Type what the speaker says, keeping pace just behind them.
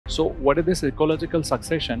So what is this ecological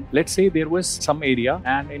succession? Let's say there was some area,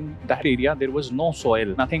 and in that area there was no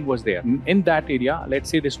soil, nothing was there. In that area, let's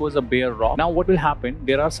say this was a bare rock. Now what will happen?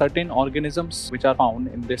 There are certain organisms which are found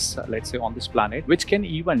in this, let's say on this planet, which can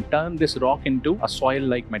even turn this rock into a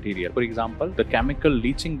soil-like material. For example, the chemical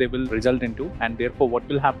leaching they will result into, and therefore what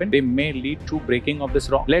will happen? They may lead to breaking of this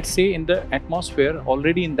rock. Let's say in the atmosphere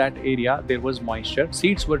already in that area there was moisture.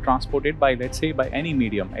 Seeds were transported by, let's say, by any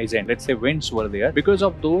medium agent. Let's say winds were there. Because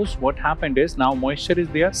of those, what happened is now moisture is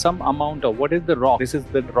there. Some amount of, what is the rock? This is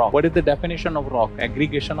the rock. What is the definition of rock?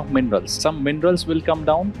 Aggregation of minerals. Some minerals will come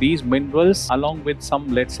down. These minerals along with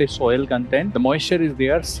some, let's say, soil content. The moisture is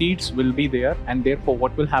there. Seeds will be there, and therefore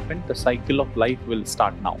what will happen? The cycle of life will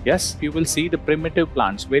start now. Yes, you will see the primitive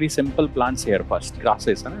plants, very simple plants here first.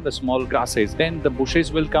 Grasses, the small grasses. Then the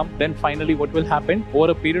bushes will come. Then finally what will happen?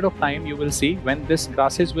 Over a period of time you will see when these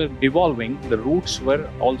grasses were evolving, the roots were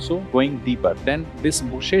also going deeper. Then these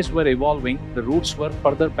bushes were evolving, the roots were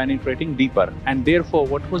further penetrating deeper, and therefore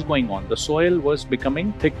what was going on? The soil was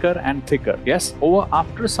becoming thicker and thicker. Yes,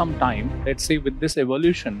 after some time, let's say with this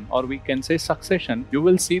evolution, or we can say succession, you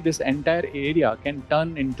will see this entire area can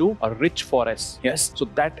turn into a rich forest. Yes, so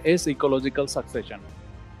that is ecological succession.